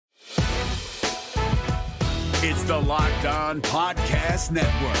It's the Locked On Podcast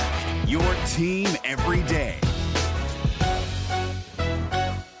Network, your team every day.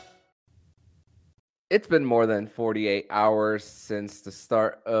 It's been more than 48 hours since the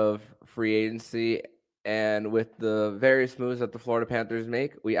start of free agency, and with the various moves that the Florida Panthers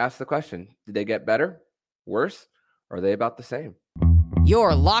make, we ask the question, did they get better, worse, or are they about the same?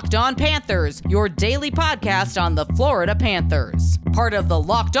 Your Locked On Panthers, your daily podcast on the Florida Panthers. Part of the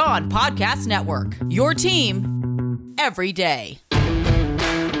Locked On Podcast Network, your team every day.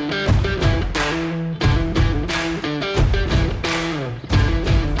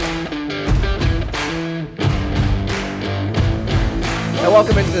 And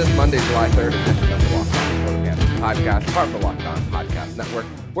welcome into this Monday, July 3rd edition of the Locked On Florida Panthers podcast, part of the Locked On Podcast Network.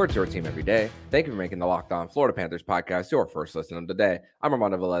 We're your team every day. Thank you for making the Locked On Florida Panthers podcast your first listen of the day. I'm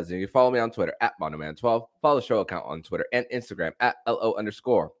Armando Velez, and you can follow me on Twitter at MondoMan12. Follow the show account on Twitter and Instagram at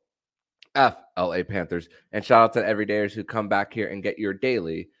LO_FLA Panthers. And shout out to everydayers who come back here and get your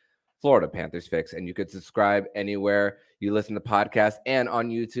daily Florida Panthers fix. And you could subscribe anywhere you listen to podcasts and on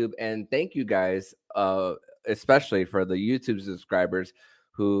YouTube. And thank you guys, especially for the YouTube subscribers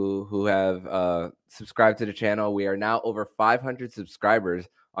who have subscribed to the channel. We are now over 500 subscribers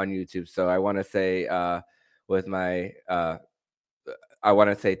on YouTube. So I want to say I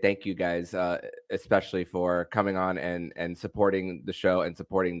want to say thank you guys, especially for coming on and supporting the show and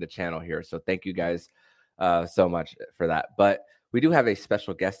supporting the channel here. So thank you guys so much for that. But we do have a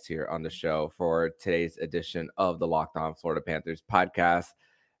special guest here on the show for today's edition of the Locked On Florida Panthers podcast.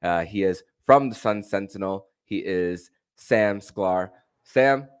 He is from the Sun Sentinel. He is Sam Sklar.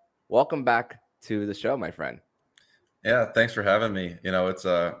 Sam, welcome back to the show, my friend. Yeah, thanks for having me. You know, it's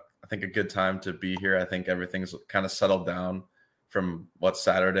I think a good time to be here. I think everything's kind of settled down from what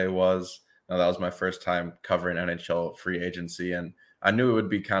Saturday was. Now, that was my first time covering NHL free agency, and I knew it would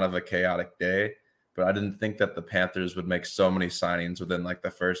be kind of a chaotic day, but I didn't think that the Panthers would make so many signings within like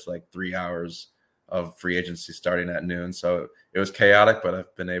the first 3 hours of free agency starting at noon. So it was chaotic, but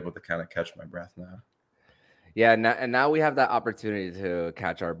I've been able to kind of catch my breath now. Yeah, and now we have that opportunity to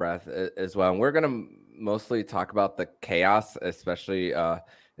catch our breath as well. And we're going to mostly talk about the chaos, especially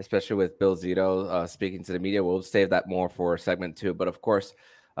with Bill Zito speaking to the media. We'll save that more for segment 2. But of course,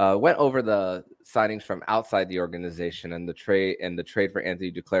 went over the signings from outside the organization and the trade for Anthony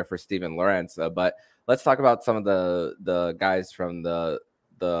Duclair for Steven Lorentz. But let's talk about some of the guys from the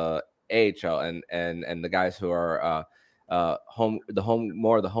AHL and the guys who are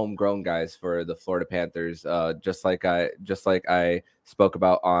homegrown guys for the Florida Panthers. Just like I spoke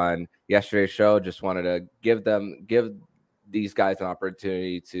about on yesterday's show, just wanted to give these guys an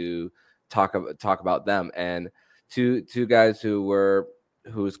opportunity to talk about them. And two guys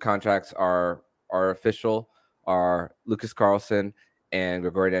whose contracts are official are Lucas Carlsson and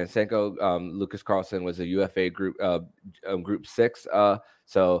Grigory Denisenko. Lucas Carlsson was a UFA group 6.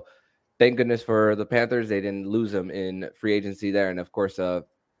 So thank goodness for the Panthers, they didn't lose him in free agency there. And of course,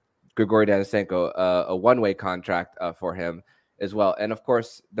 Grigory Denisenko, a one-way contract for him as well. And of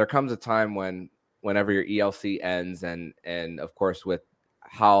course, there comes a time whenever your ELC ends, and of course with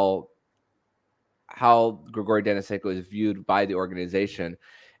how Grigory Denisenko is viewed by the organization,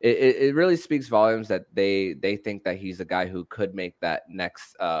 it really speaks volumes that they think that he's a guy who could make that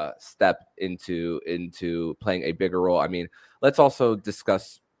next step into playing a bigger role. I mean, let's also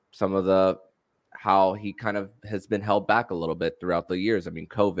discuss some of how he kind of has been held back a little bit throughout the years. I mean,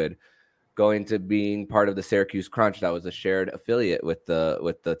 COVID, going to being part of the Syracuse Crunch, that was a shared affiliate with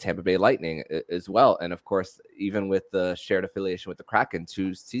the Tampa Bay Lightning as well. And of course, even with the shared affiliation with the Kraken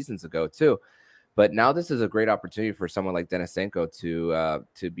 2 seasons ago too. But now this is a great opportunity for someone like Denisenko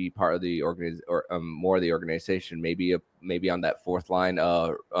to be part of the more of the organization, maybe on that fourth line,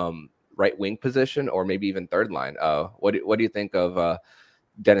 right wing position, or maybe even third line. What do you think of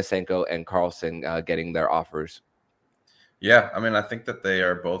Denisenko and Carlson getting their offers? Yeah, I mean, I think that they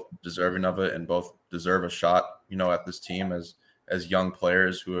are both deserving of it and both deserve a shot, at this team as young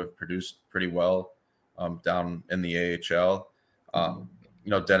players who have produced pretty well down in the AHL.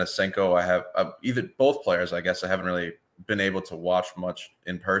 Denisenko, I have both players, I guess I haven't really been able to watch much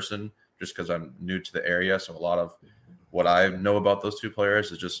in person just because I'm new to the area. So a lot of what I know about those two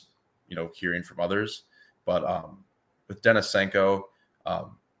players is just, hearing from others. But with Denisenko,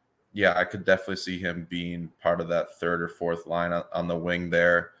 I could definitely see him being part of that third or fourth line on the wing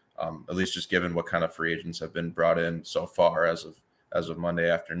there, at least just given what kind of free agents have been brought in so far as of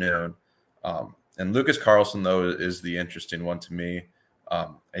Monday afternoon. And Lucas Carlsson, though, is the interesting one to me.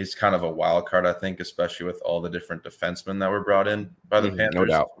 He's kind of a wild card, I think, especially with all the different defensemen that were brought in by the Panthers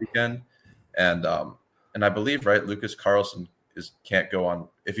this weekend. And I believe, right, Lucas Carlsson can't go on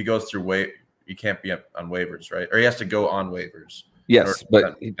if he goes through you can't be on waivers, right? Or he has to go on waivers. Yes,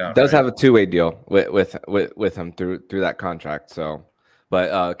 but he does have a 2-way deal with him through that contract. So,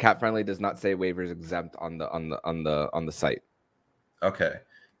 but Cap Friendly does not say waivers exempt on the site. Okay,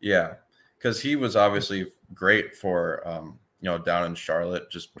 yeah, because he was obviously great for down in Charlotte,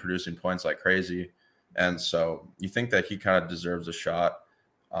 just producing points like crazy, and so you think that he kind of deserves a shot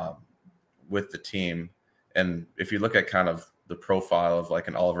with the team. And if you look at kind of the profile of like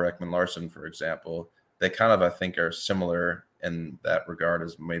an Oliver Ekman-Larsson, for example, they kind of, I think, are similar in that regard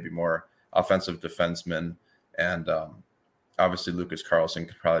as maybe more offensive defensemen. And obviously Lucas Carlsson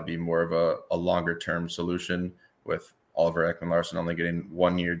could probably be more of a longer term solution, with Oliver Ekman-Larsson only getting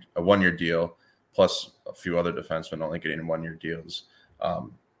a 1-year deal, plus a few other defensemen only getting 1-year deals.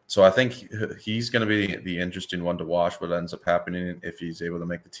 So I think he's going to be the interesting one to watch what ends up happening if he's able to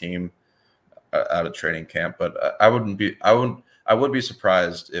make the team out of training camp. But I would be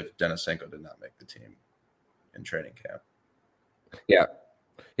surprised if Denisenko did not make the team in training camp. Yeah.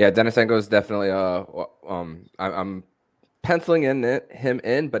 Denisenko is definitely I'm penciling him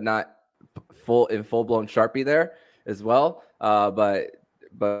in, but not full blown Sharpie there as well. But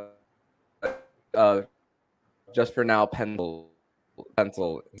just for now, pencil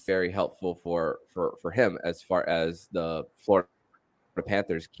is very helpful for him as far as the Florida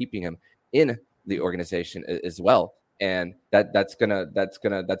Panthers keeping him in the organization as well. And that's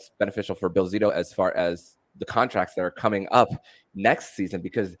beneficial for Bill Zito as far as the contracts that are coming up next season,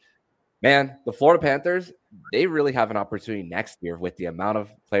 because man, the Florida Panthers, they really have an opportunity next year with the amount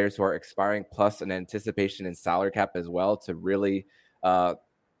of players who are expiring, plus an anticipation in salary cap as well, to really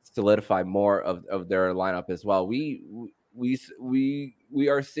solidify more of their lineup as well. We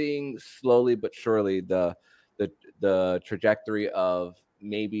are seeing slowly but surely the trajectory of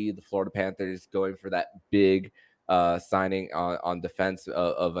maybe the Florida Panthers going for that big signing on defense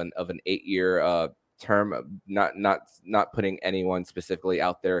of an 8-year term. Not putting anyone specifically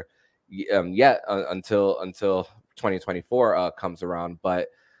out there yet until 2024 comes around. But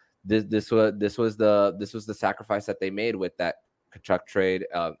this was the sacrifice that they made with that Kachuk trade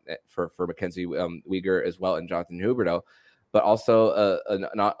for Mackenzie Weegar as well, and Jonathan Huberdeau. But also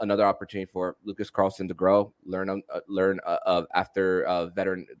another opportunity for Lucas Carlsson to grow, learn after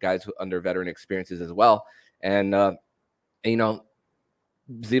veteran guys under veteran experiences as well. And Zito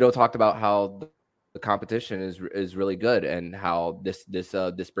talked about how the competition is really good, and how this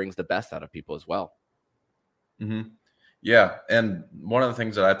brings the best out of people as well. Mm-hmm. Yeah, and one of the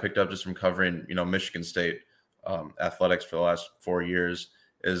things that I picked up just from covering Michigan State athletics for the last 4 years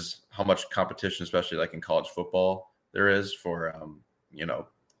is how much competition, especially like in college football, there is for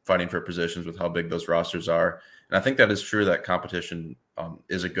fighting for positions with how big those rosters are. And I think that is true, that competition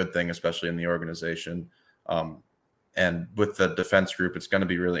is a good thing, especially in the organization. And with the defense group, it's going to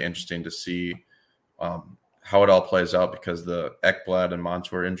be really interesting to see how it all plays out, because the Ekblad and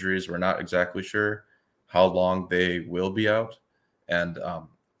Montour injuries, we're not exactly sure how long they will be out. And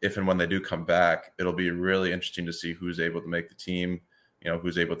if and when they do come back, it'll be really interesting to see who's able to make the team,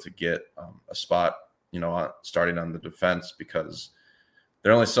 who's able to get a spot, starting on the defense, because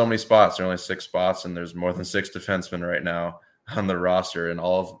there are only so many spots. There are only 6 spots, and there's more than 6 defensemen right now on the roster, and a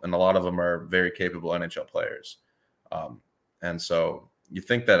lot of them are very capable NHL players. And so you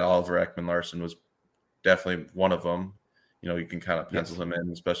think that Oliver Ekman-Larsson was definitely one of them. You can kind of pencil him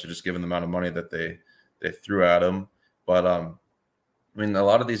in, especially just given the amount of money that they threw at him. But a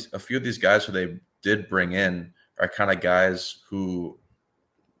few of these guys who they did bring in are kind of guys who,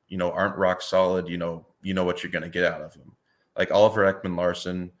 aren't rock solid. You know what you're going to get out of them. Like Oliver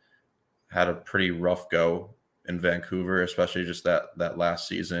Ekman-Larsson had a pretty rough go in Vancouver, especially just that last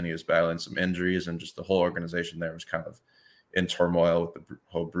season. He was battling some injuries, and just the whole organization there was kind of in turmoil with the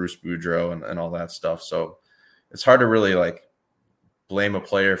whole Bruce Boudreau and all that stuff. So it's hard to really blame a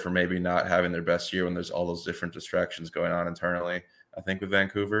player for maybe not having their best year when there's all those different distractions going on internally, I think, with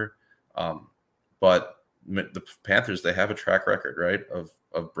Vancouver. But the Panthers, they have a track record, right,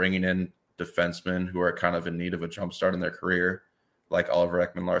 of bringing in defensemen who are kind of in need of a jump start in their career, like Oliver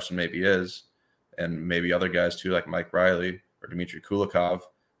Ekman-Larsson maybe is, and maybe other guys too, like Mike Riley or Dmitry Kulikov,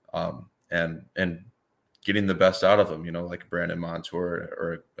 and getting the best out of them, like Brandon Montour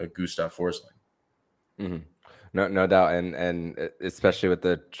or a Gustav Forsling. Mm-hmm. No doubt, and especially with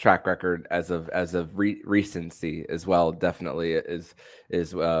the track record as of recency as well, definitely is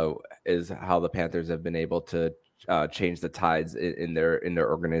how the Panthers have been able to change the tides in their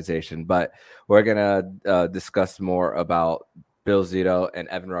organization. But we're gonna discuss more about Bill Zito and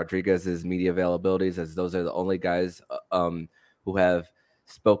Evan Rodriguez's media availabilities, as those are the only guys who have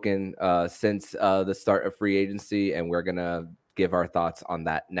spoken since the start of free agency, and we're gonna give our thoughts on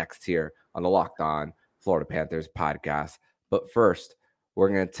that next here on the Locked On Florida Panthers podcast. But first, we're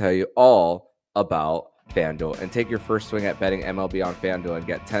going to tell you all about FanDuel and take your first swing at betting MLB on FanDuel and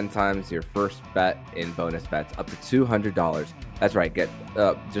get 10 times your first bet in bonus bets up to $200. That's right.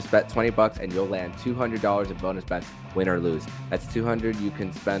 Just bet $20 and you'll land $200 in bonus bets, win or lose. That's $200 you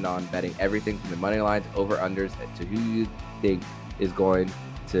can spend on betting everything from the money lines, over unders, to who you think is going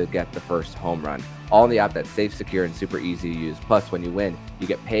to get the first home run. All in the app that's safe, secure, and super easy to use. Plus, when you win, you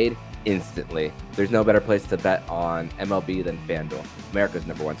get paid instantly. There's no better place to bet on MLB than FanDuel, America's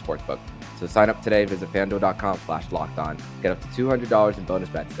 #1 sportsbook. So sign up today. Visit FanDuel.com/lockedon. Get up to $200 in bonus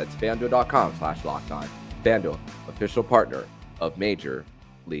bets. That's FanDuel.com/lockedon. FanDuel, official partner of Major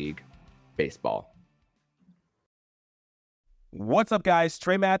League Baseball. What's up, guys?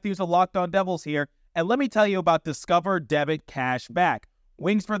 Trey Matthews of Locked On Devils here. And let me tell you about Discover Debit Cash Back.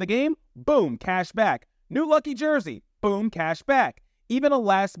 Wings for the game? Boom, cash back. New lucky jersey? Boom, cash back. Even a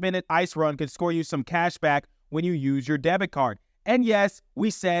last-minute ice run could score you some cash back when you use your debit card. And yes, we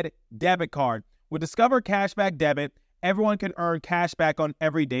said debit card. With Discover Cashback Debit, everyone can earn cash back on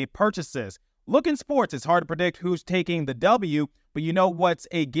everyday purchases. Look, in sports, it's hard to predict who's taking the W, but you know what's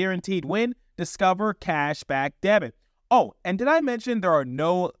a guaranteed win? Discover Cashback Debit. Oh, and did I mention there are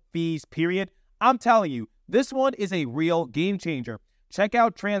no fees, period? I'm telling you, this one is a real game changer. Check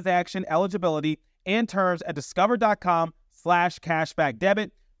out transaction eligibility and terms at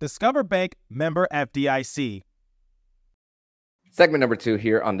discover.com/cashbackdebit. Discover Bank, member FDIC. Segment number 2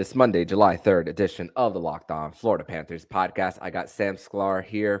 here on this Monday, July 3rd edition of the Locked On Florida Panthers podcast. I got Sam Sklar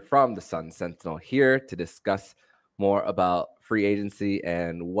here from the Sun Sentinel here to discuss more about free agency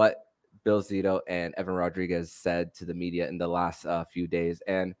and what Bill Zito and Evan Rodriguez said to the media in the last few days.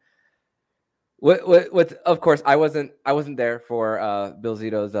 And of course, I wasn't there for Bill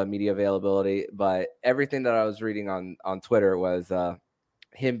Zito's media availability, but everything that I was reading on Twitter was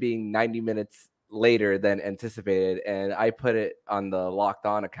him being 90 minutes later than anticipated, and I put it on the Locked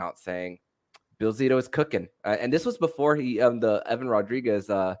On account saying Bill Zito is cooking, and this was before the Evan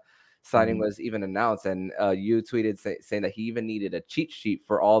Rodriguez signing was even announced, and you tweeted saying that he even needed a cheat sheet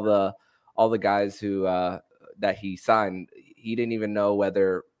for all the guys who that he signed. He didn't even know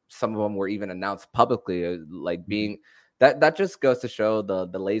whether some of them were even announced publicly, like being that just goes to show the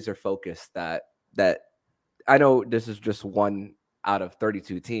laser focus that I know this is just one out of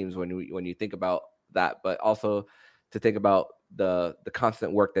 32 teams when you think about that, but also to think about the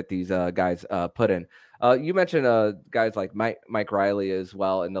constant work that these guys put in. You mentioned guys like Mike Riley as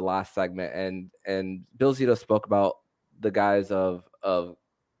well in the last segment, and Bill Zito spoke about the guys of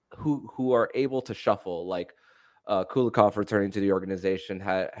who are able to shuffle, like Kulikov returning to the organization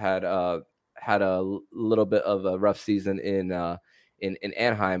had a little bit of a rough season in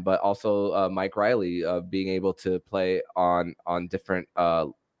Anaheim, but also Mike Riley being able to play on different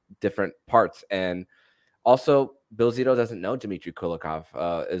parts, and also Bill Zito doesn't know Dmitry Kulikov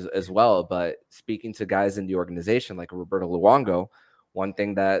as well. But speaking to guys in the organization like Roberto Luongo, one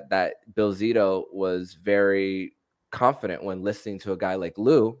thing that Bill Zito was very confident when listening to a guy like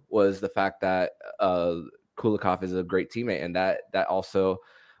Lou was the fact that Kulikov is a great teammate, and that also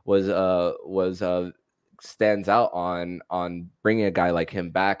was stands out on bringing a guy like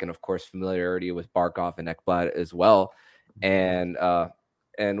him back, and of course familiarity with Barkov and Ekblad as well. And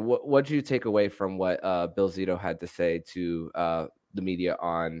what did you take away from what Bill Zito had to say to the media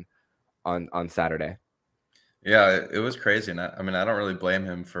on Saturday? Yeah, it was crazy, and I mean I don't really blame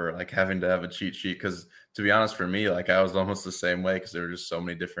him for like having to have a cheat sheet, because to be honest, for me, like I was almost the same way, because there were just so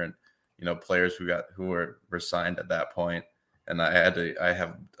many different players who were signed at that point. And I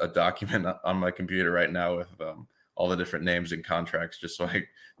have a document on my computer right now with all the different names and contracts, just so I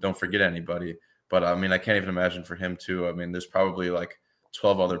don't forget anybody. But I mean, I can't even imagine for him too. I mean, there's probably like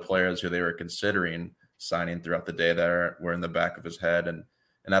 12 other players who they were considering signing throughout the day that were in the back of his head. And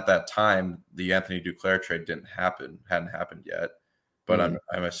at that time, the Anthony Duclair trade hadn't happened yet. But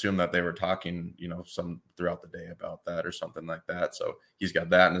I'm assuming that they were talking, some throughout the day about that or something like that. So he's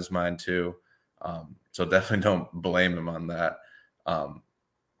got that in his mind too. So definitely don't blame him on that.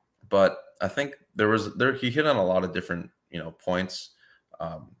 But I think he hit on a lot of different, points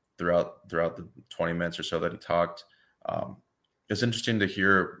throughout the 20 minutes or so that he talked. It's interesting to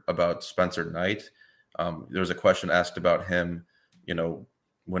hear about Spencer Knight. There was a question asked about him,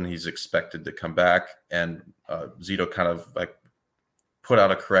 when he's expected to come back, and Zito kind of like put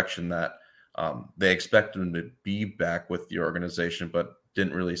out a correction that they expected him to be back with the organization, but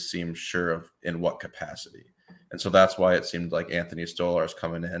didn't really seem sure of in what capacity. And so that's why it seemed like Anthony Stolarz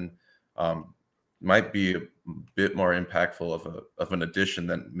coming in might be a bit more impactful of an addition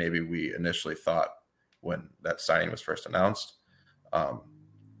than maybe we initially thought when that signing was first announced. I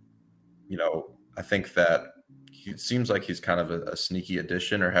think that he seems like he's kind of a sneaky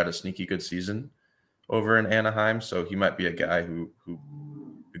addition or had a sneaky good season over in Anaheim. So he might be a guy who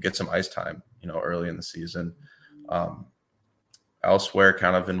gets some ice time, early in the season. Elsewhere,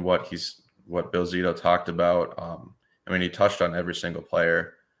 kind of in what Bill Zito talked about. He touched on every single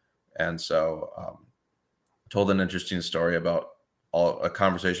player. And so told an interesting story about a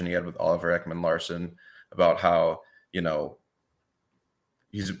conversation he had with Oliver Ekman-Larsson about how, when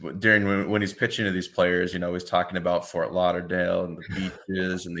he's pitching to these players, he's talking about Fort Lauderdale and the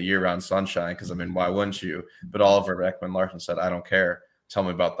beaches and the year-round sunshine. Because why wouldn't you? But Oliver Ekman-Larsson said, "I don't care. Tell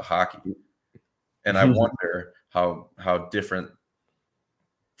me about the hockey." And I wonder how different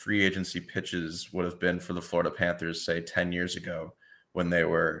free agency pitches would have been for the Florida Panthers, say 10 years ago, when they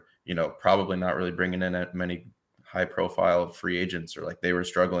were, probably not really bringing in many high-profile free agents, or like they were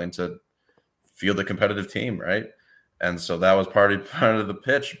struggling to field a competitive team, right? And so that was part of the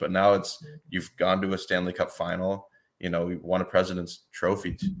pitch. But now you've gone to a Stanley Cup final. We won a President's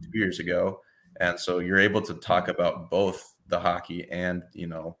Trophy 2 years ago. And so you're able to talk about both the hockey and,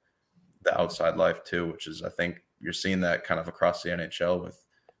 the outside life too, which is, I think you're seeing that kind of across the NHL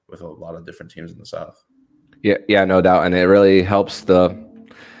with a lot of different teams in the South. Yeah, no doubt. And it really helps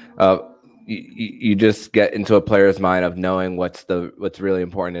you just get into a player's mind of knowing what's really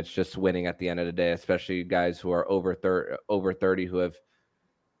important. It's just winning at the end of the day, especially guys who are over 30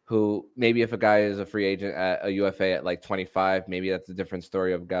 who maybe if a guy is a free agent at a UFA at like 25, maybe that's a different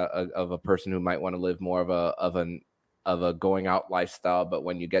story of a person who might want to live more of a going out lifestyle. But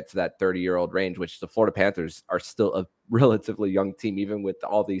when you get to that 30-year-old range, which the Florida Panthers are still a relatively young team, even with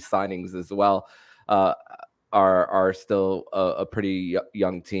all these signings as well, are still a pretty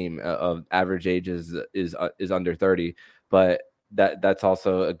young team. Of average age is under 30, but that's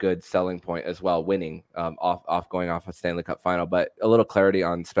also a good selling point as well, winning going off a Stanley Cup final. But a little clarity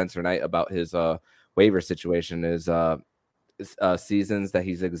on Spencer Knight about his waiver situation is seasons that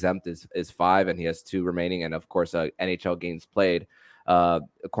he's exempt is 5, and he has 2 remaining, and of course NHL games played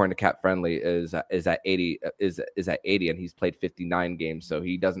according to Cap Friendly is at 80, and he's played 59 games, so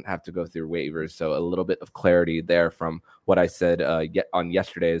he doesn't have to go through waivers. So a little bit of clarity there from what I said on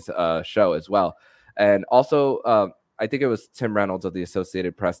yesterday's show as well. And also I think it was Tim Reynolds of the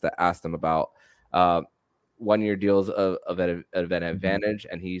Associated Press that asked him about 1-year deals of an advantage,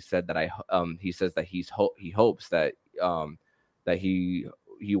 and he said that he says that he hopes that he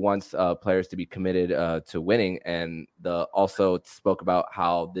wants players to be committed to winning, and also spoke about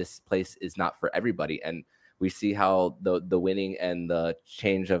how this place is not for everybody. And we see how the winning and the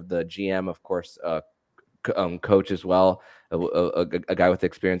change of the GM, of course, coach as well, a guy with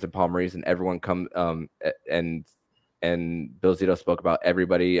experience in Paul Maurice, and everyone come and Bill Zito spoke about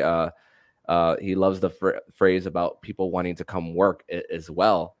everybody. He loves the phrase about people wanting to come work as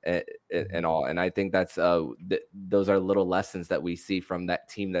well and all. And I think that's those are little lessons that we see from that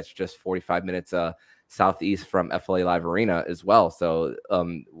team that's just 45 minutes southeast from FLA Live Arena as well. So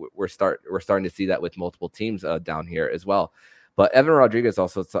we're starting to see that with multiple teams down here as well. But Evan Rodriguez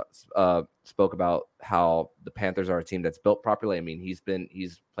also spoke about how the Panthers are a team that's built properly. I mean, he's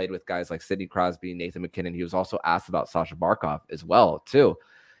played with guys like Sidney Crosby, Nathan McKinnon. He was also asked about Sasha Barkov as well too,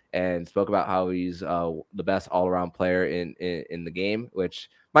 and spoke about how he's the best all-around player in the game, which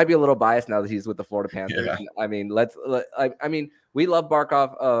might be a little biased now that he's with the Florida Panthers. Yeah. I mean, we love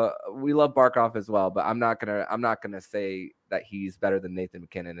Barkov. We love Barkov as well, but I'm not gonna say that he's better than Nathan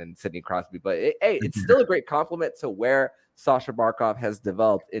McKinnon and Sidney Crosby. But it's still a great compliment to where Sasha Barkov has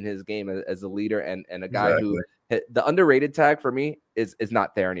developed in his game as a leader and a guy who the underrated tag for me is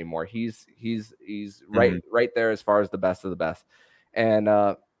not there anymore. He's right there as far as the best of the best. And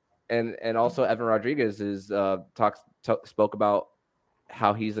also Evan Rodriguez spoke about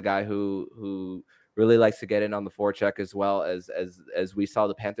how he's a guy who really likes to get in on the forecheck, as well as we saw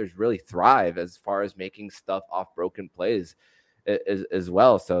the Panthers really thrive as far as making stuff off broken plays as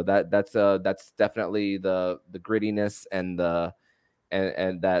well. So that's definitely the grittiness and that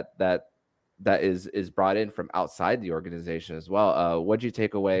is brought in from outside the organization as well. What'd you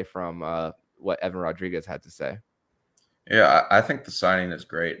take away from what Evan Rodriguez had to say? Yeah, I think the signing is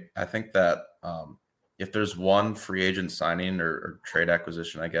great. I think that if there's one free agent signing or trade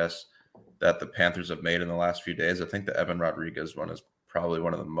acquisition, I guess, that the Panthers have made in the last few days, I think the Evan Rodriguez one is probably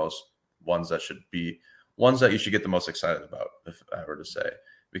one of the most ones that you should get the most excited about, if I were to say,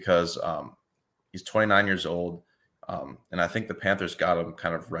 because he's 29 years old. And I think the Panthers got him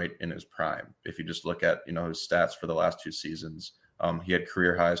kind of right in his prime. If you just look at, his stats for the last 2 seasons, he had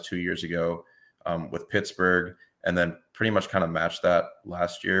career highs 2 years ago with Pittsburgh. and then pretty much kind of matched that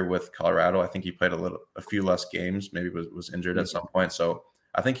last year with Colorado. I think he played a few less games, maybe was injured at some point. So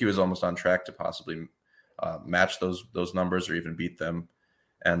I think he was almost on track to possibly match those numbers or even beat them.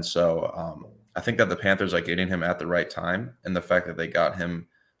 And so I think that the Panthers are getting him at the right time, and the fact that they got him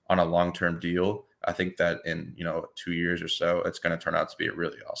on a long-term deal, I think that in 2 years or so, it's going to turn out to be a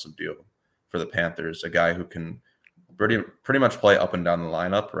really awesome deal for the Panthers. A guy who can pretty much play up and down the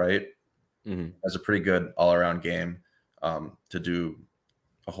lineup, right? Has a pretty good all-around game to do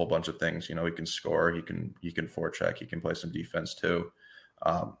a whole bunch of things. He can score, he can forecheck, he can play some defense too.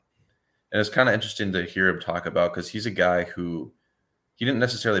 And it's kind of interesting to hear him talk about, because he's a guy who he didn't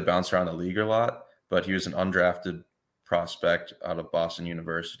necessarily bounce around the league a lot, but he was an undrafted prospect out of Boston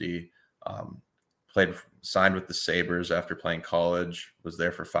University. Signed with the Sabres after playing college, was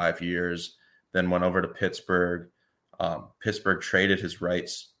there for 5 years, then went over to Pittsburgh. Pittsburgh traded his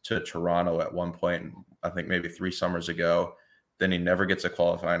rights to Toronto at one point, I think maybe 3 summers ago. Then he never gets a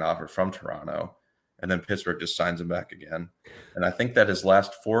qualifying offer from Toronto, and then Pittsburgh just signs him back again. And I think that his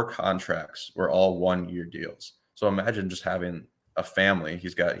last 4 contracts were all 1-year deals. So imagine just having a family. He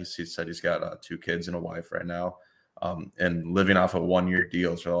said he's got 2 kids and a wife right now, and living off of 1-year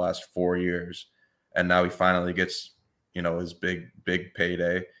deals for the last 4 years. And now he finally gets, his big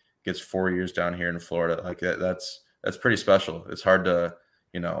payday, gets 4 years down here in Florida. Like that's pretty special. It's hard to,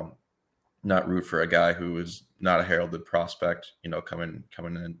 not root for a guy who is not a heralded prospect, coming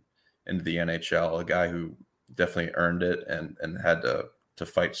into the NHL, a guy who definitely earned it and had to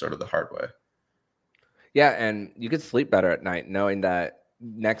fight sort of the hard way. Yeah, and you could sleep better at night knowing that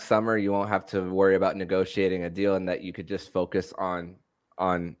next summer you won't have to worry about negotiating a deal, and that you could just focus on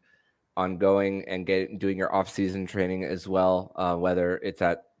going and doing your off-season training as well, whether it's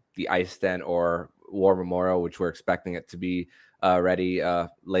at the Ice Den or War Memorial, which we're expecting it to be ready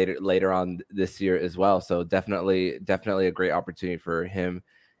later on this year as well. So definitely a great opportunity for him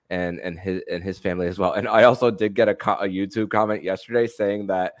and his family as well. And I also did get a YouTube comment yesterday saying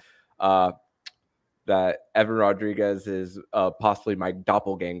that that Evan Rodriguez is possibly my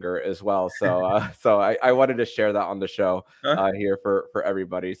doppelganger as well. So so I wanted to share that on the show here for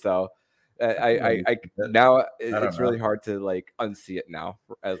everybody. So I now it's really hard to like unsee it now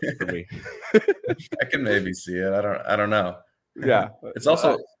for me. I can maybe see it. I don't know. Yeah, it's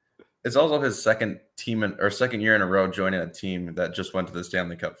also his second year in a row joining a team that just went to the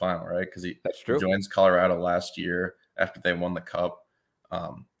Stanley Cup final, right? Because he joins Colorado last year after they won the Cup,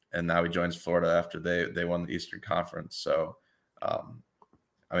 and now he joins Florida after they won the Eastern Conference. So, I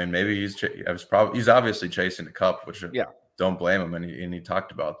mean, maybe he's obviously chasing the Cup, which don't blame him, and he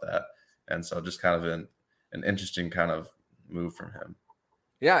talked about that. And so just kind of an interesting kind of move from him.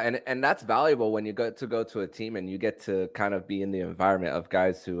 Yeah, and that's valuable when you go to a team and you get to kind of be in the environment of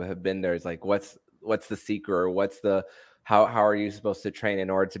guys who have been there. It's like, what's the secret, or how are you supposed to train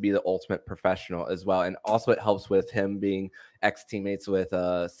in order to be the ultimate professional as well? And also it helps with him being ex-teammates with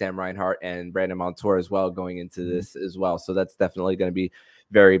Sam Reinhart and Brandon Montour as well going into this as well. So that's definitely going to be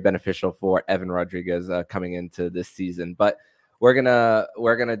very beneficial for Evan Rodriguez coming into this season. But we're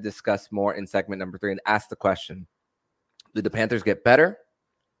gonna discuss more in segment number 3 and ask the question: did the Panthers get better,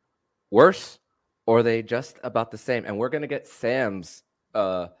 worse, or are they just about the same? And we're gonna get Sam's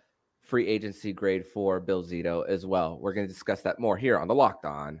free agency grade for Bill Zito as well. We're gonna discuss that more here on the Locked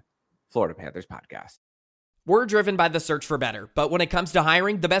On Florida Panthers podcast. We're driven by the search for better, but when it comes to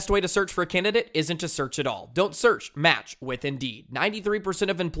hiring, the best way to search for a candidate isn't to search at all. Don't search, match with Indeed.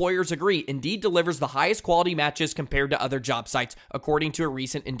 93% of employers agree Indeed delivers the highest quality matches compared to other job sites, according to a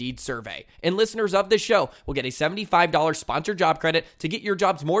recent Indeed survey. And listeners of this show will get a $75 sponsored job credit to get your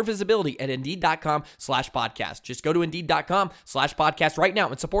jobs more visibility at Indeed.com/podcast. Just go to Indeed.com/podcast right now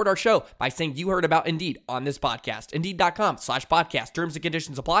and support our show by saying you heard about Indeed on this podcast. Indeed.com/podcast. Terms and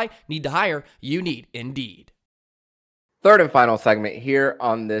conditions apply. Need to hire? You need Indeed. Third and final segment here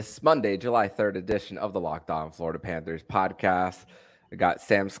on this Monday, July 3rd edition of the Locked On Florida Panthers podcast. I got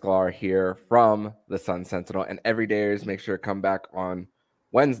Sam Sklar here from the Sun Sentinel, and everydayers, make sure to come back on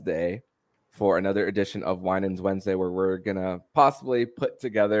Wednesday for another edition of Winans Wednesday, where we're going to possibly put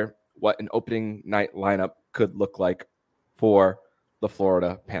together what an opening night lineup could look like for the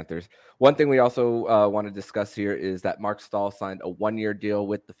Florida Panthers. One thing we also want to discuss here is that Mark Stahl signed a 1-year deal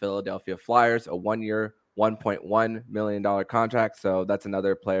with the Philadelphia Flyers, a 1-year, $1.1 million contract. So that's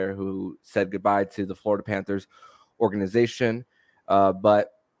another player who said goodbye to the Florida Panthers organization.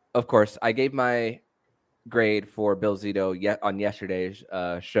 But of course, I gave my grade for Bill Zito on yesterday's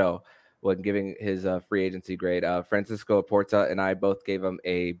show when giving his free agency grade. Francisco Porta and I both gave him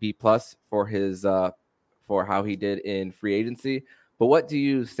a B+ for his for how he did in free agency. But what do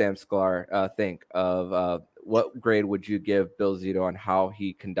you, Sam Sklar, think of what grade would you give Bill Zito on how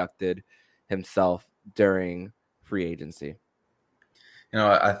he conducted himself during free agency?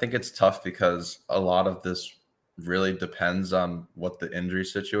 I think it's tough because a lot of this really depends on what the injury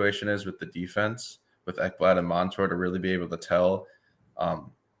situation is with the defense, with Ekblad and Montour, to really be able to tell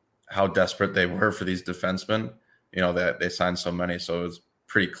how desperate they were for these defensemen. That they signed so many, so it was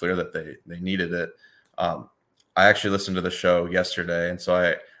pretty clear that they needed it. I actually listened to the show yesterday, and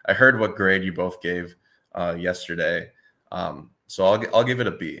so I heard what grade you both gave yesterday. So I'll give it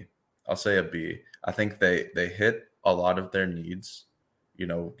a B. I'll say a B. I think they hit a lot of their needs.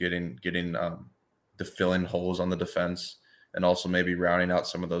 Getting to fill in holes on the defense, and also maybe rounding out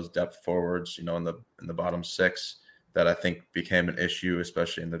some of those depth forwards, in the bottom six that I think became an issue,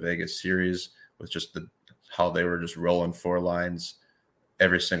 especially in the Vegas series, with just how they were just rolling four lines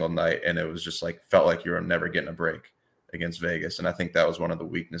every single night, and it was just felt like you were never getting a break against Vegas. And I think that was one of the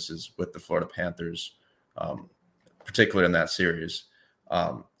weaknesses with the Florida Panthers, particularly in that series.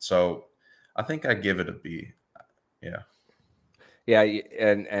 So I think I give it a B. Yeah. Yeah,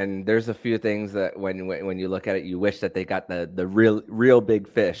 and there's a few things that when you look at it, you wish that they got the real big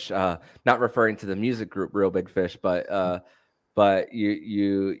fish. Not referring to the music group Real Big Fish, but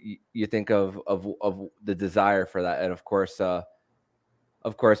you think of the desire for that, and of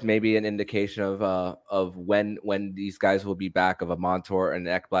course, maybe an indication of when these guys will be back, of a Montour and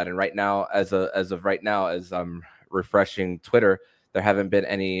Ekblad. And right now, as of right now, as I'm refreshing Twitter, there haven't been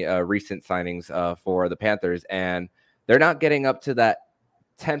any recent signings for the Panthers, and they're not getting up to that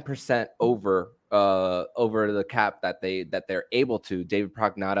 10% over the cap that they're able to. David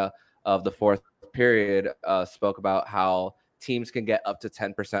Prognata of the Fourth Period spoke about how teams can get up to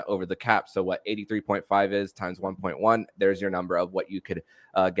 10% over the cap. So what 83.5 is times 1.1, there's your number of what you could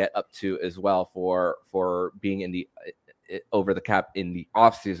get up to as well for being in the over the cap in the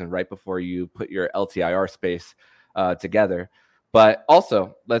off season, right before you put your LTIR space together. But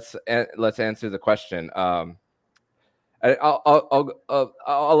also, let's answer the question.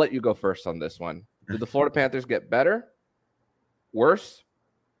 I'll let you go first on this one. Did the Florida Panthers get better, worse,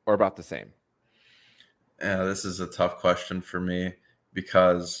 or about the same? Yeah, this is a tough question for me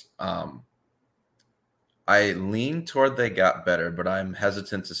because I lean toward they got better, but I'm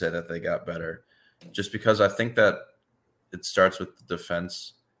hesitant to say that they got better, just because I think that it starts with the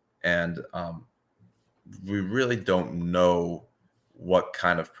defense, and we really don't know what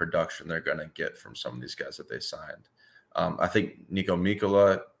kind of production they're going to get from some of these guys that they signed. I think Nico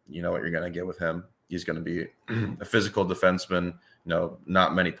Mikkola, you know what you're going to get with him. He's going to be a physical defenseman,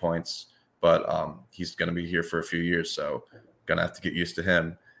 not many points, but he's going to be here for a few years, so going to have to get used to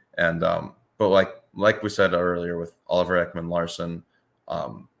him. And but like we said earlier with Oliver Ekman-Larsson,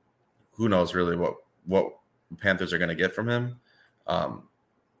 who knows really what Panthers are going to get from him.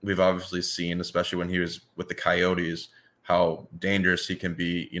 We've obviously seen, especially when he was with the Coyotes, how dangerous he can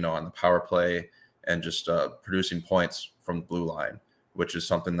be, on the power play and just producing points from the blue line, which is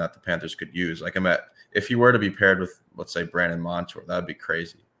something that the Panthers could use. If he were to be paired with, let's say, Brandon Montour, that'd be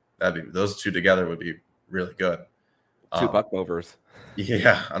crazy. Those two together would be really good. Two buck movers.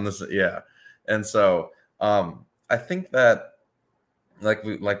 Yeah, and so I think that, like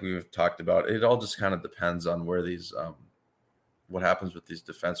we've talked about, it all just kind of depends on where these what happens with these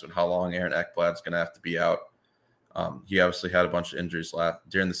defensemen, how long Aaron Ekblad's going to have to be out. He obviously had a bunch of injuries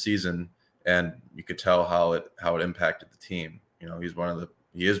during the season, and you could tell how it impacted the team. He is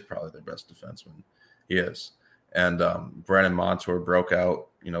probably their best defenseman. He is. And Brandon Montour broke out,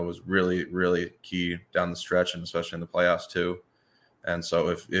 was really, really key down the stretch, and especially in the playoffs too. And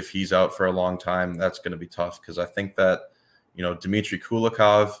so if he's out for a long time, that's going to be tough, because I think that, Dmitry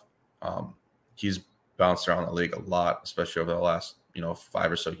Kulikov, he's bounced around the league a lot, especially over the last,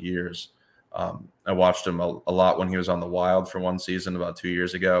 5 or so years. I watched him a lot when he was on the Wild for one season about 2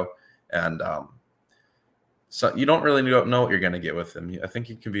 years ago. And so you don't really know what you're going to get with him. I think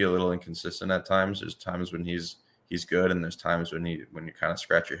he can be a little inconsistent at times. There's times when he's good, and there's times when you kind of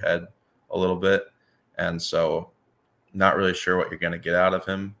scratch your head a little bit. And so not really sure what you're going to get out of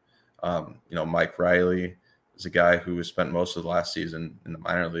him. Mike Riley is a guy who spent most of the last season in the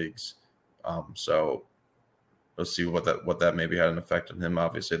minor leagues. So let's see what that maybe had an effect on him.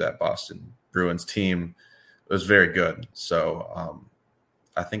 Obviously, that Boston Bruins team was very good. So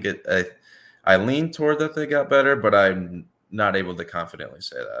I think I lean toward that they got better, but I'm not able to confidently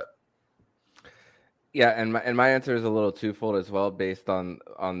say that. Yeah, and my answer is a little twofold as well, based on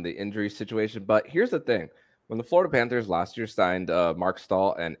the injury situation. But here's the thing: when the Florida Panthers last year signed Mark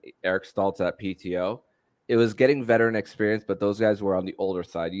Stahl and Eric Stahl to that PTO, it was getting veteran experience, but those guys were on the older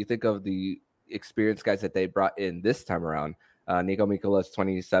side. You think of the experienced guys that they brought in this time around. Nico Mikola is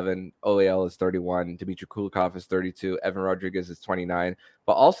 27. OEL is 31. Dmitry Kulikov is 32. Evan Rodriguez is 29.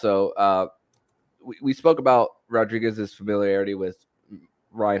 But also, we spoke about Rodriguez's familiarity with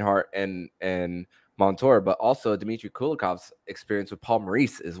Reinhardt and Montour, but also Dmitry Kulikov's experience with Paul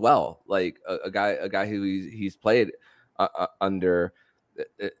Maurice as well. Like a guy who he's played under.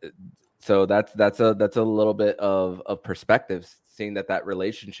 So that's a little bit of perspective, seeing that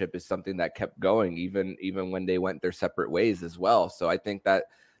relationship is something that kept going even when they went their separate ways as well. So I think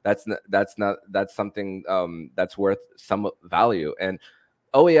that's something that's worth some value. And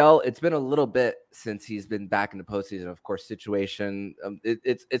OEL, it's been a little bit since he's been back in the postseason. Of course, situation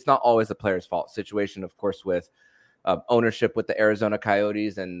it's not always the player's fault. Situation, of course, with ownership with the Arizona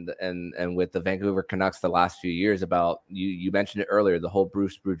Coyotes and with the Vancouver Canucks the last few years. About you mentioned it earlier, the whole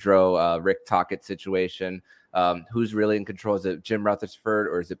Bruce Boudreau, Rick Tocchet situation. Who's really in control? Is it Jim Rutherford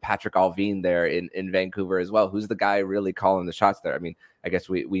or is it Patrick Allvin there in Vancouver as well? Who's the guy really calling the shots there? I mean, I guess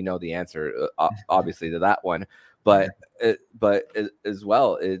we know the answer, obviously, to that one. But as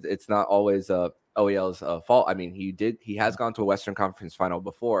well, it's not always OEL's fault. I mean, he has gone to a Western Conference final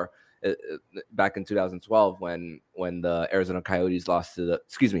before, back in 2012 when the Arizona Coyotes lost to the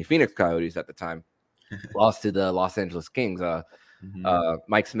Phoenix Coyotes at the time, lost to the Los Angeles Kings.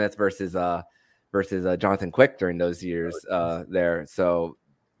 Mike Smith versus Jonathan Quick during those years there. So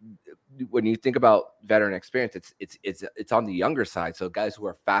when you think about veteran experience, it's on the younger side. So guys who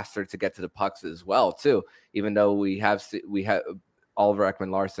are faster to get to the pucks as well too. Even though we have Oliver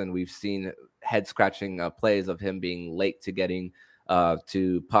Ekman-Larsson, we've seen head scratching plays of him being late to getting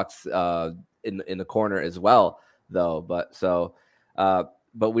to pucks in the corner as well, though.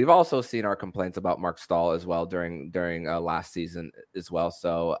 But we've also seen our complaints about Mark Stahl as well during last season as well.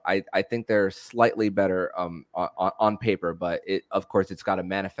 So I think they're slightly better on paper, but of course it's got to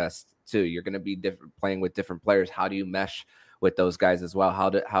manifest too. You're going to be playing with different players. How do you mesh with those guys as well?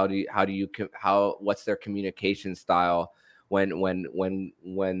 What's their communication style when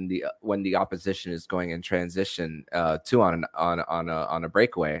the opposition is going in transition on a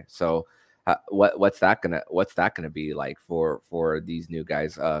breakaway? So what's that gonna be like for these new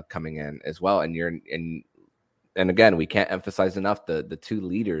guys coming in as well? And again, we can't emphasize enough the two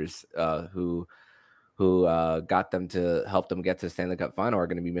leaders who got them to help them get to the Stanley Cup final are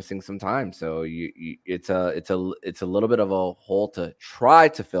going to be missing some time. So it's a little bit of a hole to try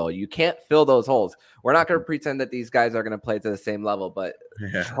to fill. You can't fill those holes. We're not going to pretend that these guys are going to play to the same level, but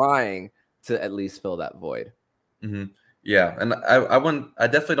trying to at least fill that void. Mm-hmm. Yeah, and I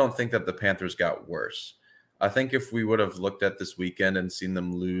definitely don't think that the Panthers got worse. I think if we would have looked at this weekend and seen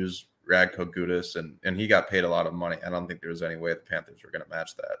them lose Radko Gudas and he got paid a lot of money, I don't think there was any way the Panthers were going to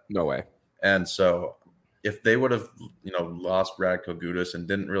match that. No way. And so if they would have, lost Radko Gudas and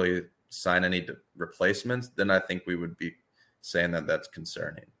didn't really sign any replacements, then I think we would be saying that that's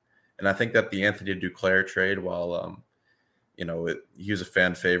concerning. And I think that the Anthony Duclair trade, while he was a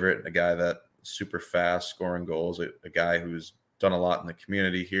fan favorite, a guy that super fast, scoring goals, a guy who's done a lot in the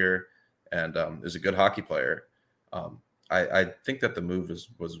community here and is a good hockey player. I think that the move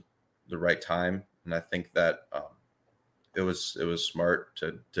was the right time, and I think that it was smart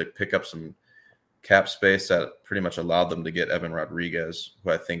to pick up some cap space that pretty much allowed them to get Evan Rodriguez, who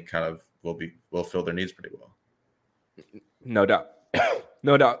I think kind of will fill their needs pretty well. No doubt.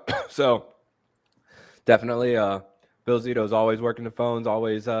 No doubt. So definitely Bill Zito is always working the phones,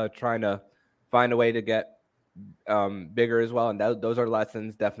 always trying to find a way to get bigger as well. And those are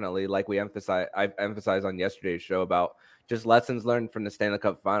lessons, definitely, like I've emphasized on yesterday's show, about just lessons learned from the Stanley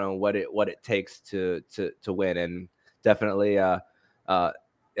Cup final, what it takes to win. And definitely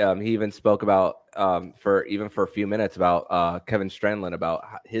he even spoke about for a few minutes about Kevin Strandland, about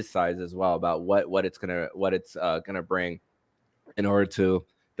his size as well, about what it's gonna bring in order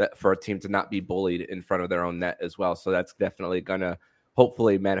for a team to not be bullied in front of their own net as well. So that's definitely gonna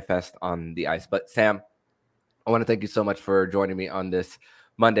hopefully manifest on the ice. But Sam, I want to thank you so much for joining me on this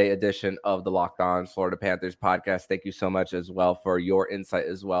Monday edition of the Locked On Florida Panthers podcast. Thank you so much as well for your insight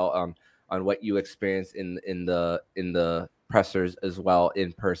as well on what you experienced in the pressers as well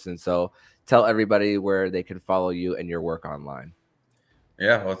in person. So tell everybody where they can follow you and your work online.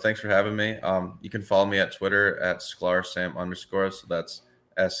 Yeah, well, thanks for having me. You can follow me at Twitter at @SklarSam_. So that's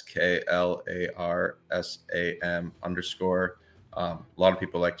SKLARSAM_. A lot of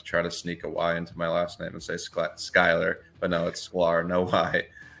people like to try to sneak a Y into my last name and say Skylar, but no, it's Sklar, no Y.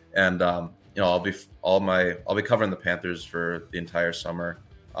 And I'll be covering the Panthers for the entire summer.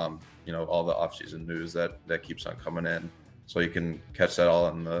 All the offseason news that keeps on coming in. So you can catch that all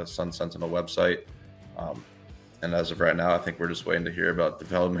on the Sun Sentinel website. And as of right now, I think we're just waiting to hear about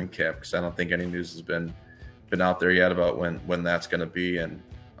development camp, because I don't think any news has been been out there yet about when that's going to be, and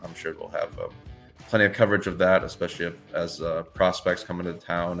I'm sure we'll have plenty of coverage of that, especially as prospects come into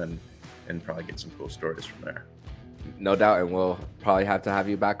town, and probably get some cool stories from there. No doubt, and we'll probably have to have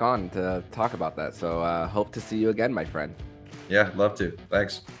you back on to talk about that. So hope to see you again, my friend. Yeah, love to.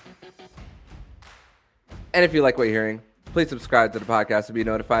 Thanks. And if you like what you're hearing, please subscribe to the podcast to be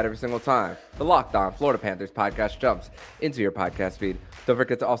notified every single time the Locked On Florida Panthers podcast jumps into your podcast feed. Don't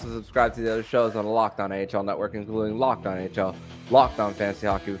forget to also subscribe to the other shows on the Locked On NHL network, including Locked On NHL, Locked On Fantasy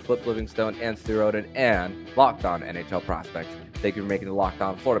Hockey with Flip Livingstone and Stu Roden, and Locked On NHL Prospects. Thank you for making the Locked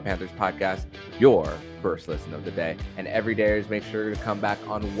On Florida Panthers podcast your first listen of the day. And every day, make sure to come back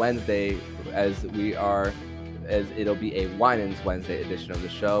on Wednesday as it'll be a Winans Wednesday edition of the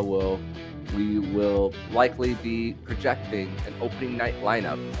show. We will likely be projecting an opening night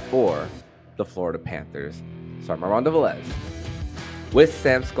lineup for the Florida Panthers. So I'm Armando Velez with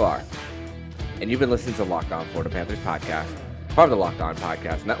Sam Sklar, and you've been listening to Locked On Florida Panthers podcast, part of the Locked On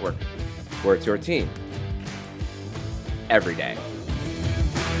Podcast Network, where it's your team every day.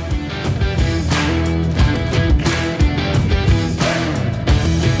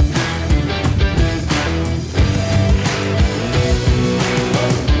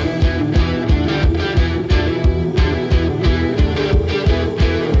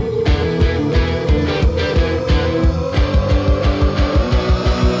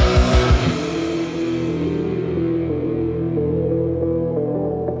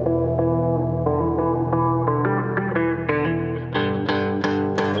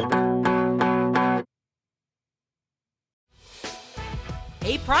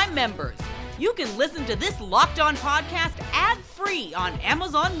 Hey, Prime members, you can listen to this Locked On podcast ad-free on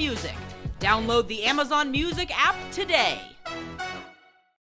Amazon Music. Download the Amazon Music app today.